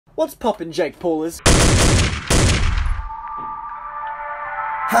What's poppin', Jake Paulers?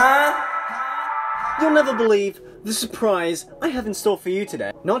 Huh? You'll never believe the surprise I have in store for you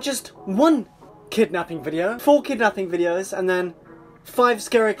today. Not just one kidnapping video, 4 kidnapping videos, and then 5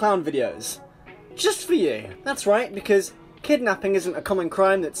 scary clown videos. Just for you. That's right, because kidnapping isn't a common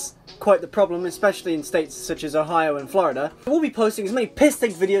crime that's quite the problem, especially in states such as Ohio and Florida. We'll be posting as many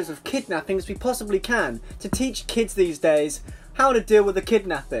piss-take videos of kidnapping as we possibly can to teach kids these days how to deal with a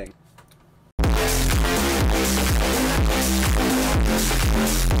kidnapping.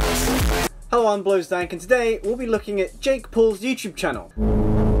 Hello, I'm BluesDank, and today we'll be looking at Jake Paul's YouTube channel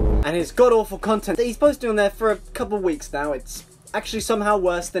and his god-awful content that he's posting on there for a couple of weeks now. It's actually somehow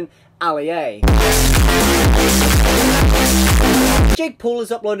worse than Ali A. Jake Paul has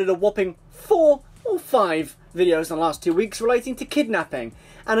uploaded a whopping 4 or 5 videos in the last 2 weeks relating to kidnapping,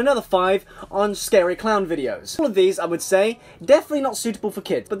 and another 5 on scary clown videos. All of these, I would say, definitely not suitable for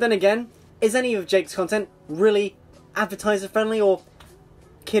kids. But then again, is any of Jake's content really advertiser-friendly or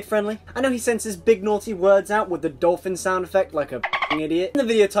kid-friendly? I know he senses big naughty words out with the dolphin sound effect like a f***ing idiot. In the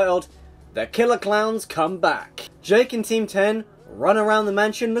video titled, "The Killer Clowns Come Back," Jake and Team 10 run around the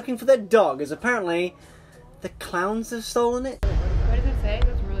mansion looking for their dog, as apparently the clowns have stolen it. What does it say?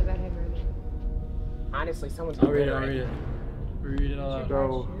 That's really bad handwriting. Honestly, someone's I'll read it. Read it all out.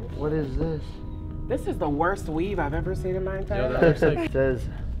 Bro, what is this? This is the worst weave I've ever seen in my entire Yo, life. that looks like... It says,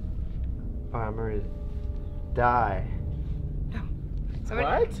 Farmers die.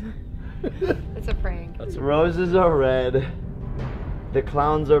 What? It's a prank. That's a... Roses are red. The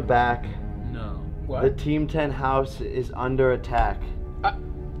clowns are back. No. What? The Team 10 house is under attack.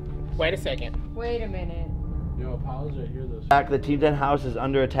 Wait a second. Wait a minute. Yo, pause right here, those... The Team 10 house is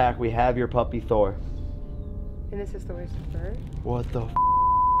under attack. We have your puppy Thor. And this is the worst bird? What the f?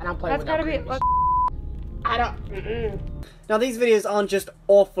 I don't play That's with gotta no be... creepy shit. I don't... Now these videos aren't just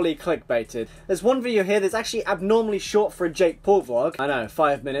awfully clickbaited. There's one video here that's actually abnormally short for a Jake Paul vlog. I know,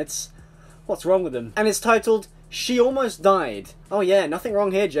 5 minutes. What's wrong with them? And it's titled, "She Almost Died." Oh yeah, nothing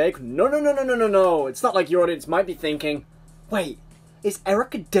wrong here, Jake. No. It's not like your audience might be thinking, wait, is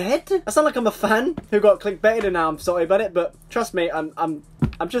Erica dead? I sound like I'm a fan who got clickbaited and now I'm sorry about it, but trust me, I'm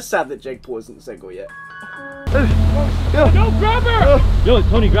just sad that Jake Paul isn't single yet. Yo, grab her! Yo,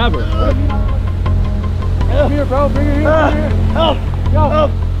 Tony, grab her. Come here, bro. Bring her here. Help! Yo.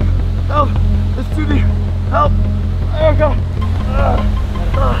 Help! It's too deep. Help! Erica!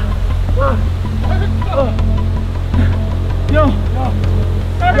 Yo,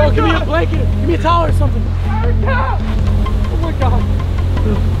 give me a blanket. Give me a towel or something. Erica! Oh my god.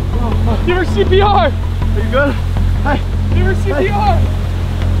 Give her CPR. Are you good? Hi. Give her CPR.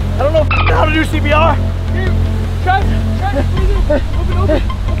 I don't know how to do CPR. Try to breathe in.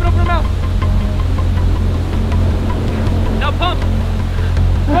 Open her mouth. Now pump.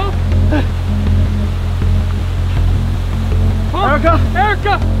 Pump.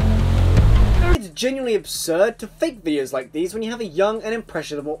 Erica. It's genuinely absurd to fake videos like these when you have a young and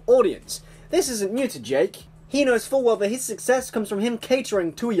impressionable audience. This isn't new to Jake. He knows full well that his success comes from him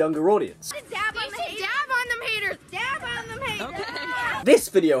catering to a younger audience. Dab on them haters! Dab on them haters! Okay. This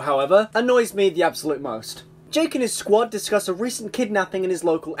video, however, annoys me the absolute most. Jake and his squad discuss a recent kidnapping in his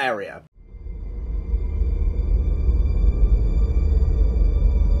local area.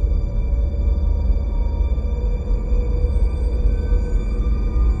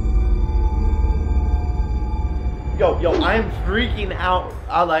 Yo, I'm freaking out.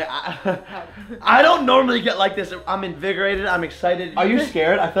 I don't normally get like this. I'm invigorated. I'm excited. Are you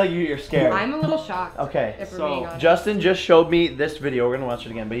scared? I feel like you're scared. I'm a little shocked. Okay, if we're being honest. Justin just showed me this video. We're gonna watch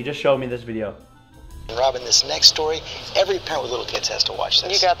it again, but he just showed me this video. Robin, this next story, every parent with little kids has to watch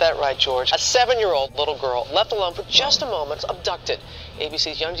this. You got that right, George. A 7-year-old little girl left alone for just a moment, abducted.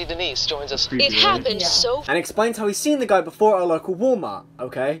 ABC's Youngji Denise joins us. It happened so And explains how he's seen the guy before at a local Walmart,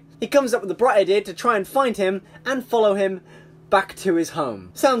 okay? He comes up with the bright idea to try and find him and follow him back to his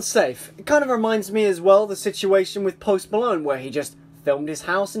home. Sounds safe. It kind of reminds me as well the situation with Post Malone where he just filmed his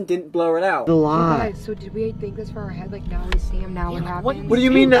house and didn't blur it out. Guys, so did we think this for our head? Like now we see him, now what happened? What do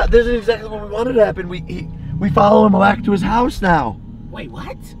you mean that? This is exactly what we wanted to happen. We follow him back to his house now. Wait,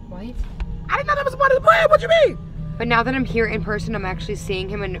 what? What? I didn't know that was part of the plan. What do you mean? But now that I'm here in person, I'm actually seeing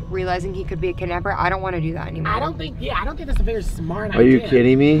him and realizing he could be a kidnapper. I don't want to do that anymore. I don't think that's a very smart idea. Are you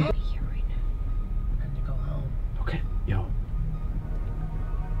kidding me? I'm gonna go home. Okay, yo.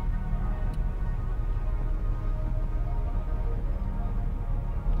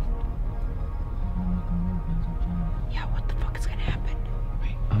 Yeah, what the fuck is gonna happen?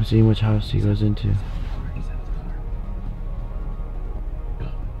 Wait. I'm seeing which house he goes into.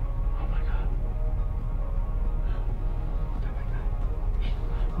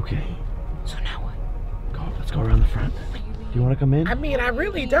 Okay. So now what? Let's go around the front. Do you want to come in? I mean, I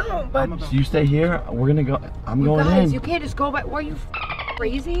really don't, but... So you stay here. We're gonna go. I'm going guys, in. you can't just go by. Were you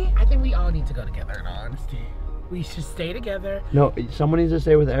crazy? I think we all need to go together, in all honesty. We should stay together. No, someone needs to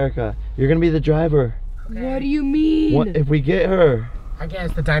stay with Erica. You're gonna be the driver. Okay. What do you mean? What if we get her? I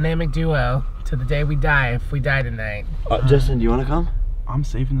guess the dynamic duo to the day we die, if we die tonight. Justin, do you want to come? I'm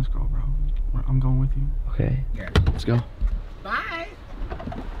saving this girl, bro. I'm going with you. Okay. Yeah. Let's go. Bye.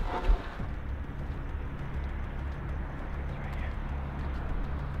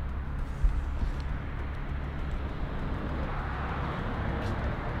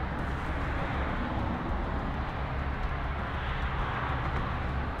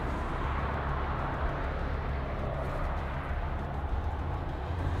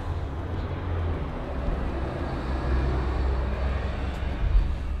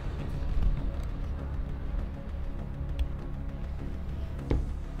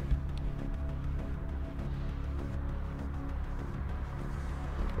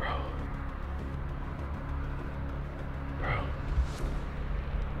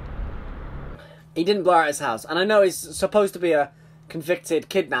 He didn't blow out his house, and I know he's supposed to be a convicted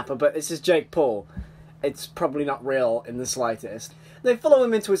kidnapper, but this is Jake Paul. It's probably not real in the slightest. They follow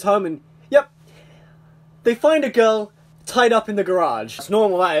him into his home and, yep, they find a girl tied up in the garage. It's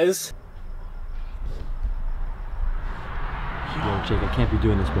normal, that is. Yo, Jake, I can't be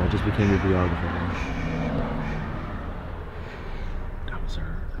doing this, bro. I just became a videographer, man. That was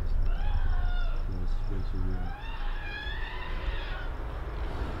her. That's way too real.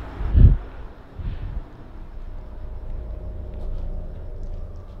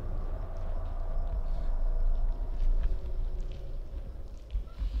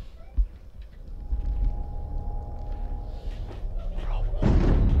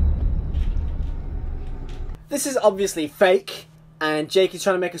 This is obviously fake, and Jake is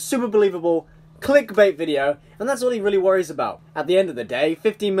trying to make a super believable clickbait video, and that's all he really worries about. At the end of the day,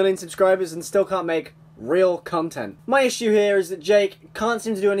 15 million subscribers and still can't make real content. My issue here is that Jake can't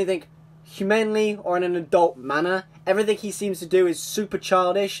seem to do anything humanely or in an adult manner. Everything he seems to do is super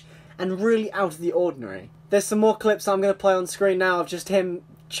childish and really out of the ordinary. There's some more clips I'm going to play on screen now of just him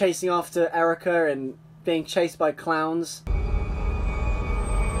chasing after Erica and being chased by clowns.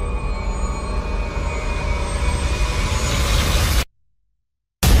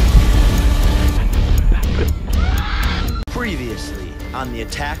 Previously on the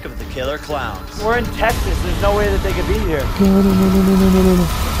attack of the killer clowns. We're in Texas. There's no way that they could be here. No.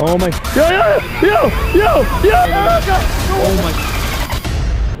 Oh my. Yo! Oh my.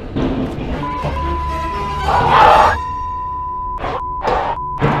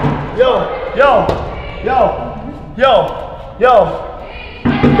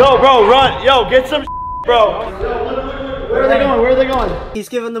 Go, bro, run. Yo, get some bro. Where are they going? Where are they going? He's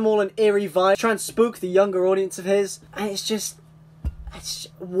given them all an eerie vibe, trying to spook the younger audience of his, and it's just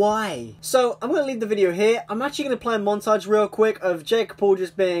why? So, I'm going to leave the video here. I'm actually going to play a montage real quick of Jake Paul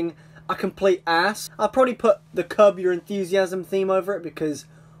just being a complete ass. I'll probably put the Curb Your Enthusiasm theme over it, because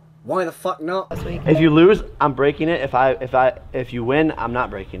why the fuck not? If you lose, I'm breaking it. If you win, I'm not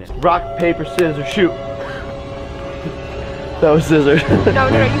breaking it. Rock, paper, scissors, shoot. That was scissors. No,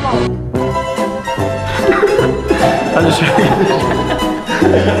 you won't. I'm just trying to get this.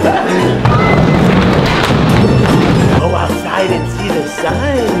 Go outside and see the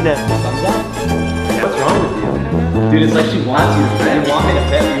sun. What's wrong with you? Dude, it's like she wants you. You want me to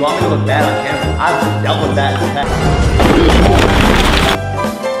fit? You want me to look bad on camera? I've dealt with that in the past.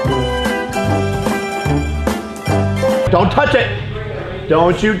 Don't touch it.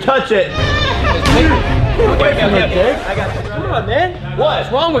 Don't you touch it. I got you. Come on, man.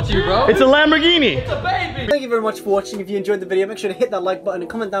 What's wrong with you, bro? It's a Lamborghini. It's a baby. Thank you very much for watching. If you enjoyed the video, make sure to hit that like button and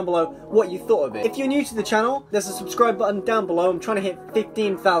comment down below what you thought of it. If you're new to the channel, there's a subscribe button down below. I'm trying to hit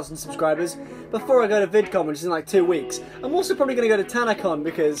 15,000 subscribers before I go to VidCon, which is in like 2 weeks. I'm also probably going to go to TanaCon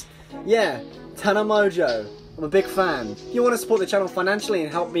because, yeah, Tana Mojo. I'm a big fan. If you want to support the channel financially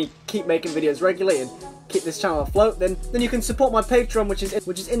and help me keep making videos regularly and keep this channel afloat, then you can support my Patreon, which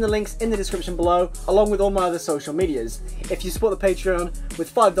is in the links in the description below, along with all my other social medias. If you support the Patreon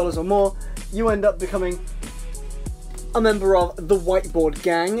with $5 or more, you end up becoming a member of the Whiteboard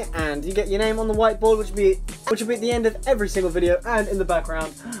Gang, and you get your name on the whiteboard, which will be at the end of every single video and in the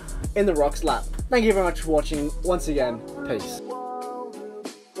background in the Rock's lap. Thank you very much for watching once again. Peace.